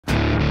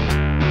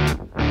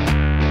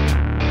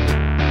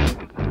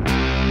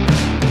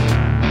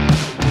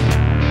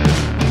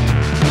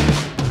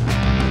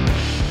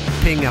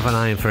Ping have an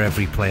iron for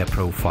every player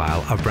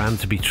profile, a brand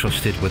to be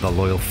trusted with a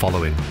loyal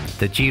following.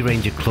 The G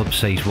Ranger club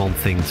says one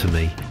thing to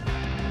me: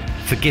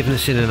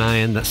 forgiveness in an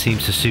iron that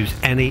seems to suit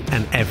any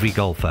and every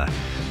golfer.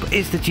 But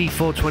is the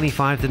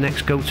G425 the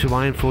next go-to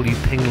iron for all you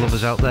Ping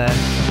lovers out there?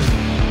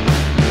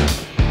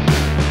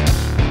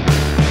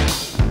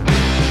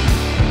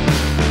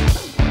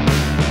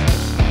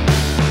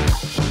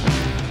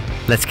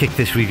 Let's kick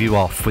this review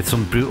off with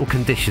some brutal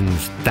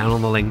conditions down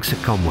on the links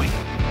at Conway.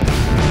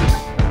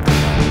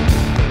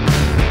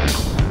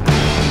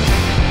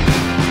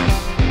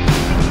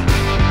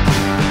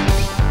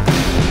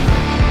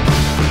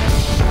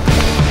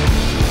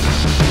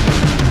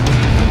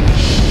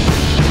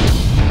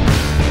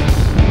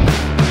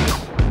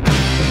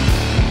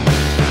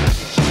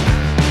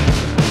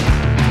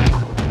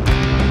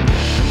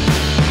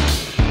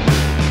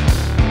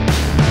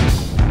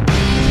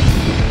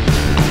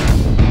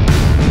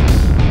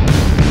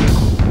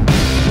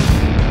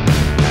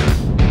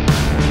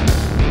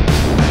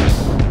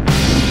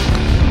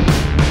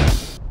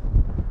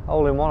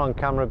 Hole-in-one on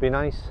camera would be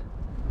nice.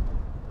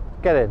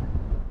 Get in.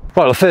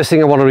 Right, the first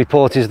thing I want to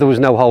report is there was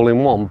no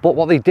hole-in-one, but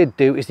what they did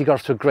do is they got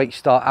off to a great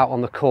start out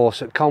on the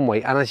course at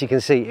Conway, and as you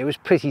can see, it was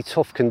pretty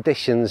tough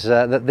conditions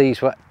that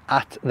these were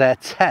at their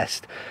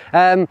test.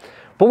 But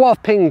what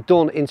have Ping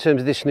done in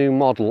terms of this new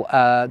model?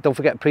 Don't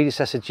forget,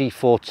 predecessor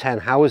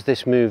G410, how has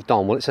this moved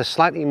on? Well, it's a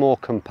slightly more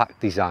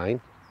compact design.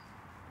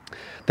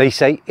 They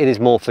say it is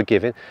more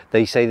forgiving.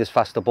 They say there's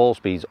faster ball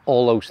speeds,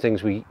 all those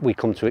things we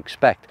come to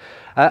expect.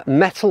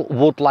 Metal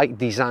wood-like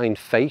design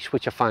face,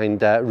 which I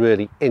find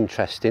really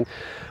interesting.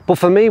 But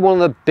for me,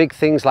 one of the big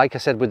things, like I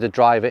said, with the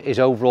driver is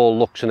overall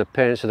looks and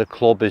appearance of the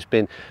club has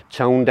been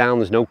toned down.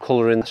 There's no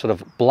colour in the sort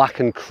of black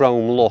and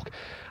chrome look.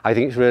 I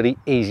think it's really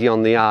easy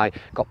on the eye,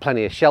 got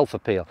plenty of shelf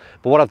appeal.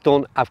 But what I've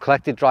done, I've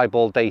collected dry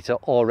ball data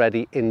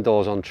already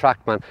indoors on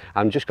TrackMan.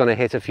 I'm just going to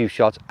hit a few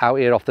shots out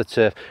here off the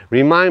turf,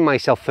 remind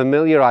myself,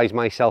 familiarise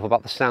myself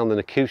about the sound and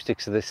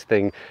acoustics of this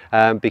thing,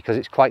 because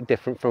it's quite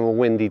different from a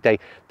windy day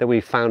that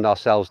we've found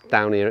ourselves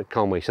down here at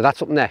Conway. So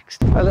that's up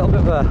next. A little bit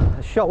of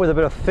a shot with a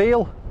bit of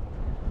feel.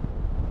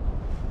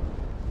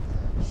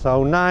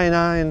 So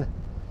 9-iron,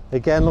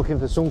 again looking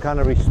for some kind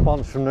of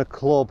response from the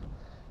club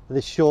at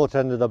the short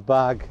end of the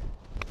bag.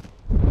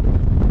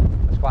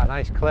 Quite a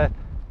nice clip.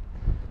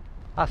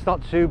 That's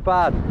not too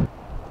bad.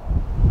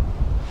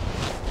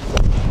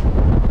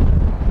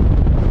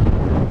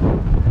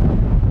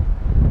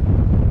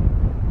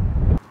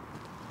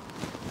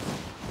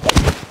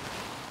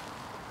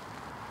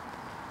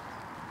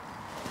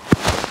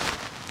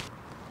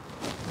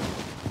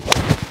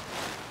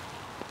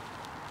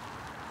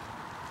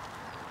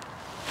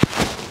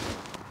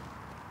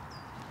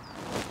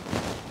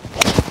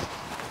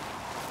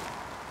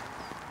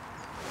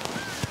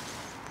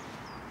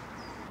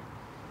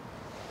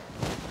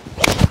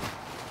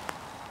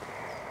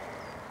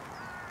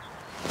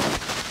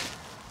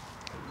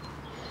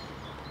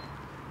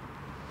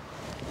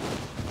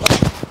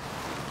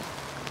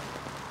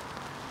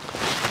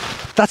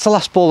 That's the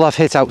last ball I've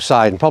hit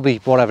outside, and probably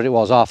whatever it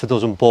was, half a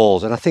dozen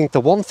balls. And I think the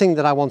one thing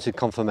that I wanted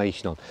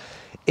confirmation on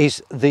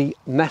is the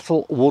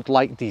metal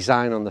wood-like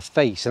design on the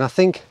face. And I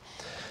think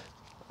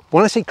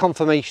when I say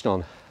confirmation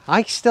on,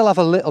 I still have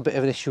a little bit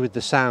of an issue with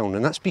the sound,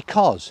 and that's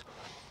because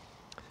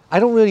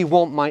I don't really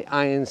want my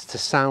irons to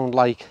sound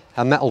like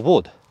a metal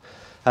wood.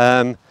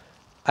 I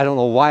don't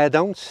know why I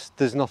don't.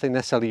 There's nothing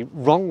necessarily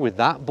wrong with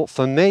that, but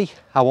for me,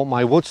 I want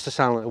my woods to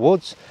sound like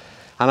woods.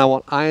 And I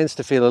want irons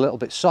to feel a little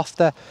bit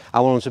softer.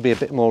 I want them to be a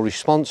bit more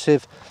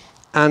responsive.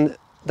 And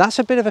that's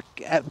a bit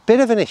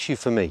of an issue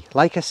for me.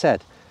 Like I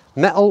said,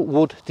 metal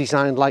wood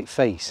designed like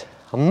face.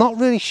 I'm not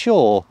really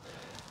sure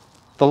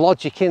the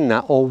logic in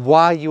that or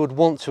why you would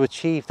want to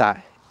achieve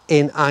that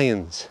in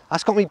irons.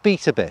 That's got me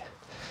beat a bit.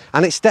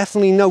 And it's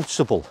definitely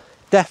noticeable,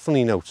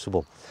 definitely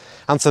noticeable.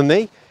 And for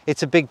me,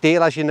 it's a big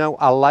deal. As you know,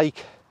 I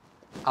like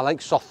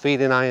soft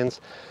feeding irons.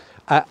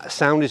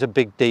 Sound is a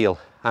big deal.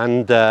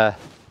 And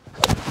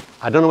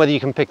I don't know whether you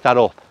can pick that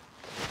up,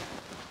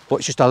 but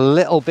it's just a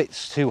little bit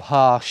too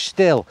harsh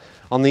still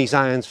on these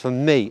irons for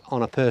me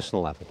on a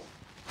personal level.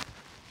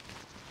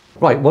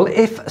 Right, well,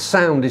 if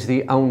sound is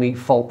the only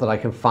fault that I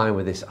can find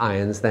with these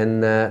irons,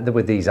 then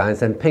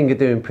Ping are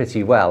doing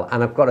pretty well.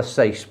 And I've got to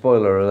say,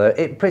 spoiler alert,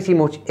 it pretty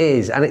much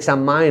is, and it's a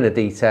minor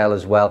detail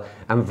as well,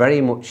 and very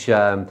much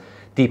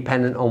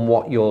dependent on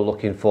what you're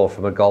looking for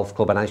from a golf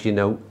club. And as you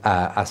know,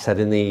 I said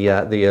in the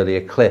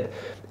earlier clip,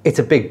 it's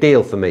a big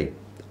deal for me.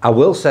 I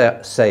will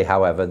say,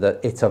 however, that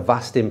it's a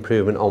vast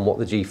improvement on what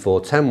the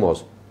G410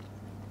 was,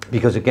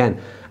 because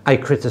again, I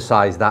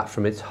criticised that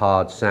from its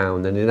hard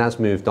sound, and it has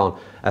moved on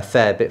a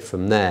fair bit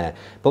from there.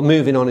 But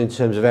moving on in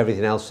terms of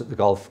everything else that the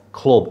golf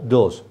club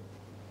does,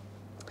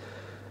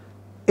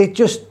 it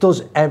just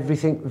does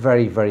everything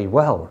very, very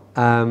well.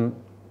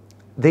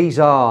 These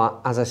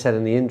are, as I said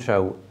in the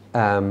intro,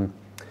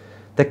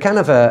 they're kind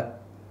of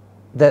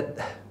they're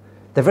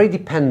very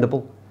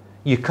dependable.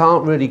 You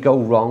can't really go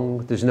wrong.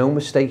 There's no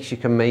mistakes you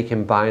can make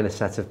in buying a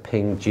set of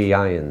Ping G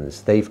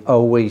irons. They've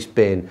always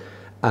been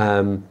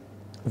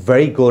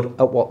very good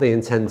at what they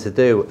intend to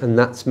do, and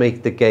that's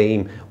make the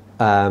game,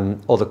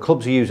 or the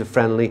clubs are user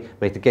friendly,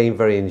 make the game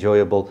very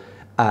enjoyable,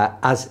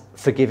 as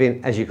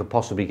forgiving as you could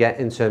possibly get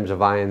in terms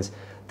of irons.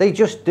 They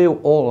just do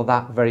all of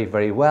that very,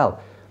 very well.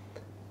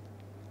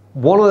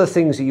 One of the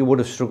things that you would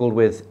have struggled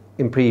with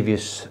in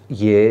previous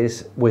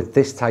years with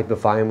this type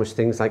of iron was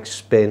things like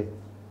spin.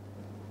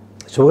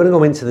 So we're going to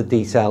go into the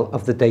detail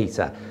of the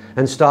data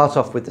and start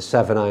off with the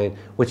 7 iron,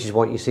 which is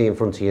what you see in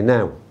front of you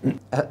now.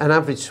 An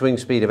average swing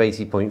speed of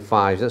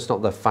 80.5, that's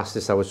not the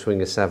fastest I would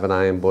swing a 7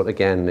 iron, but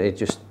again,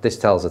 this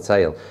tells a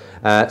tale.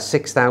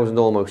 6,000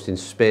 almost in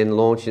spin,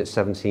 launching at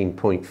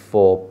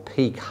 17.4,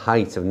 peak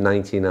height of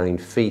 99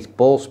 feet,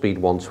 ball speed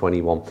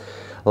 121.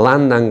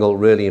 Land angle,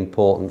 really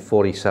important,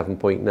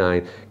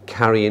 47.9,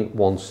 carrying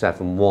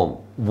 171.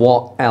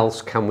 What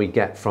else can we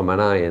get from an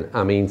iron?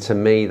 I mean, to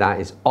me,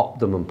 that is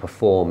optimum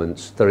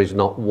performance. There is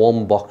not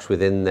one box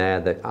within there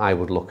that I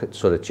would look at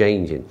sort of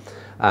changing.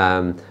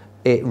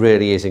 It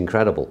really is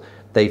incredible.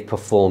 They've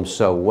performed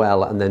so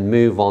well, and then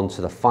move on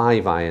to the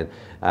 5 iron,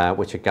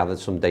 which I gathered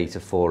some data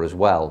for as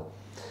well.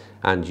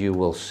 And you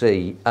will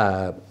see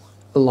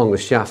longer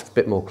shaft, a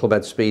bit more club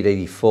head speed,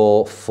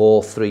 84,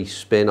 4.3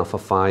 spin off a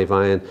 5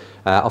 iron,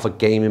 off a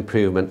game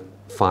improvement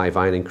 5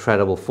 iron,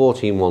 incredible,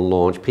 14.1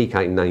 launch, peak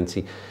height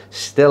 90,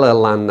 still a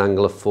land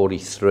angle of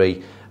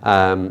 43,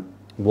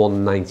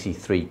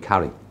 193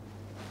 carry.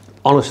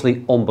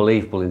 Honestly,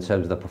 unbelievable in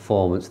terms of the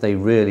performance. They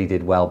really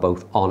did well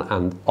both on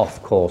and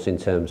off course in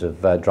terms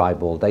of dry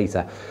ball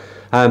data.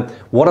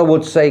 What I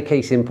would say,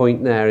 case in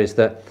point there, is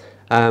that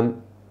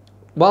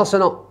whilst they're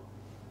not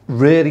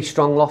really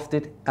strong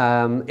lofted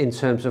in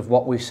terms of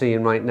what we're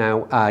seeing right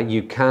now,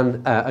 you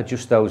can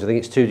adjust those. I think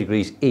it's 2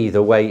 degrees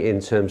either way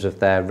in terms of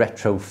their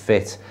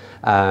retrofit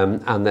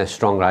and their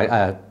strong.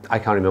 I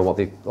can't remember what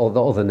the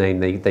other name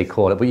they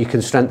call it, but you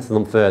can strengthen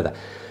them further.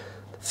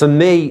 For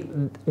me,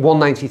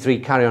 193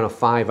 carry on a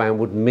 5 iron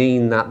would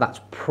mean that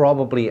that's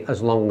probably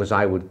as long as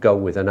I would go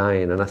with an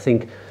iron. And I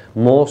think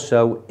more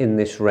so in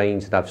this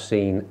range that I've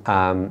seen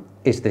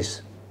is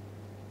this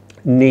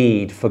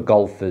need for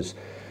golfers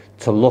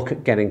to look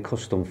at getting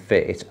custom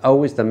fit. It's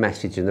always the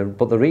message,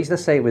 but the reason I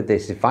say it with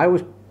this, if I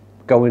was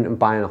going and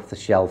buying off the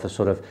shelf a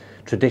sort of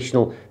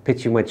traditional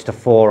pitching wedge to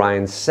 4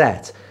 iron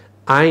set,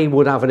 I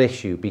would have an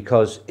issue,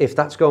 because if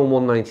that's going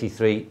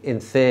 193,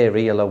 in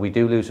theory, although we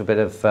do lose a bit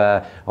of,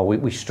 or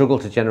we struggle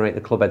to generate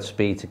the club head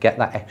speed to get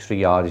that extra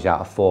yardage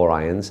out of 4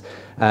 irons,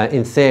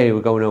 in theory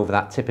we're going over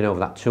that, tipping over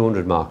that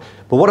 200 mark.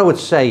 But what I would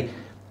say,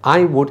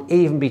 I would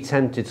even be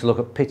tempted to look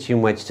at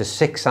pitching wedge to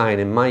 6 iron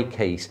in my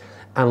case,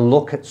 and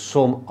look at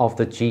some of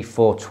the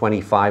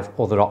G425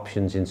 other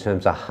options in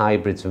terms of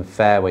hybrids and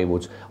fairway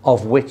woods,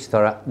 of which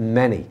there are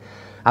many.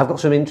 I've got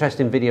some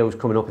interesting videos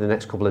coming up in the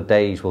next couple of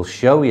days. We'll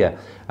show you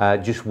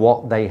just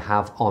what they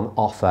have on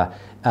offer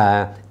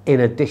in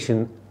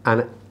addition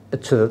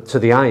to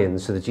the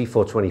irons, to the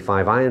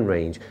G425 iron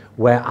range,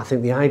 where I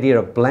think the idea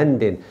of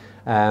blending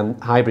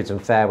hybrids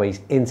and fairways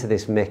into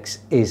this mix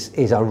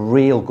is a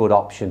real good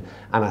option.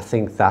 And I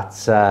think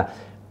that's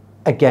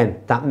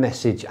again, that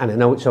message, and I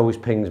know it's always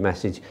Ping's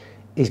message,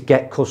 is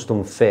get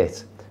custom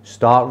fit.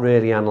 Start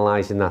really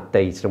analysing that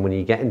data, and when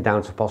you're getting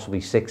down to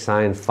possibly 6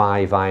 iron,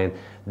 5 iron,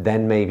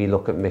 then maybe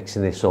look at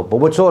mixing this up. But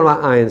we're talking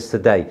about irons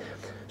today.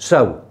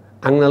 So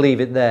I'm going to leave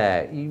it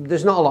there.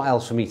 There's not a lot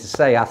else for me to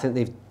say. I think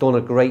they've done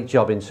a great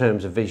job in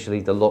terms of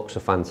visually. The looks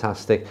are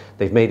fantastic.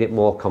 They've made it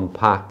more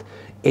compact.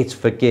 It's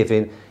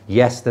forgiving.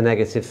 Yes, the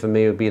negative for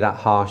me would be that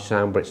harsh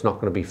sound, but it's not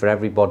going to be for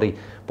everybody.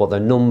 But the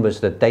numbers,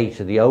 the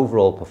data, the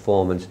overall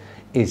performance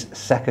is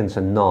second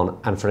to none.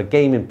 And for a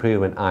game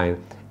improvement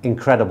iron,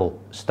 incredible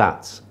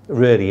stats.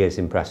 Really is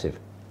impressive.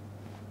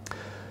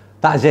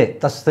 That is it.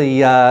 That's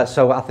the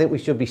so I think we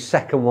should be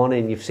second one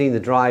in. You've seen the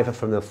driver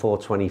from the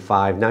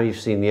 425. Now you've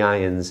seen the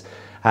irons.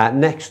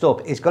 Next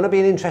up, it's going to be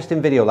an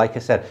interesting video, like I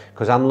said,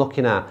 because I'm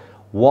looking at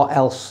what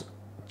else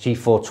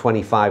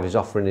G425 is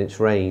offering in its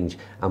range.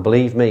 And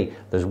believe me,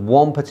 there's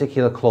one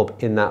particular club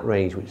in that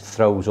range which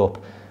throws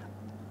up.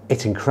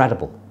 It's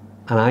incredible.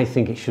 And I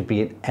think it should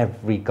be in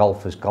every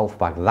golfer's golf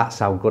bag. That's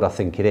how good I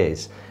think it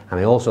is. And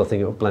I also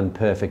think it would blend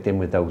perfect in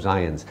with those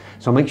irons.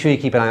 So make sure you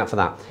keep an eye out for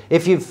that.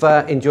 If you've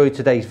enjoyed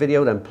today's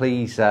video, then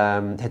please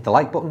hit the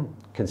like button.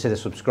 Consider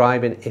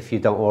subscribing if you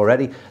don't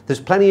already.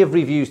 There's plenty of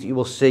reviews that you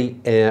will see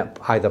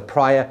either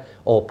prior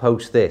or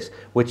post this,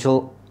 which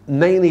will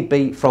mainly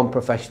be from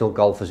professional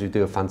golfers who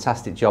do a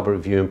fantastic job of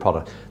reviewing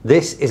product.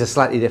 This is a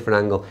slightly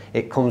different angle.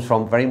 It comes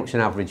from very much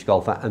an average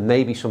golfer, and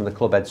maybe some of the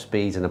club head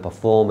speeds and the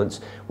performance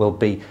will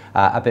be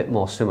a bit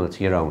more similar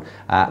to your own.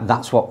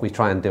 That's what we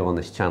try and do on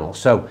this channel.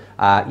 So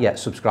yeah,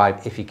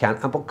 subscribe if you can,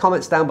 and put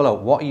comments down below.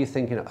 What are you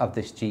thinking of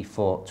this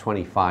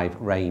G425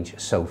 range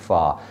so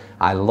far?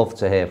 I love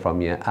to hear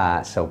from you,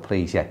 so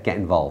please, yeah, get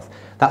involved.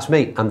 That's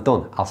me, I'm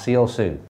done. I'll see you all soon.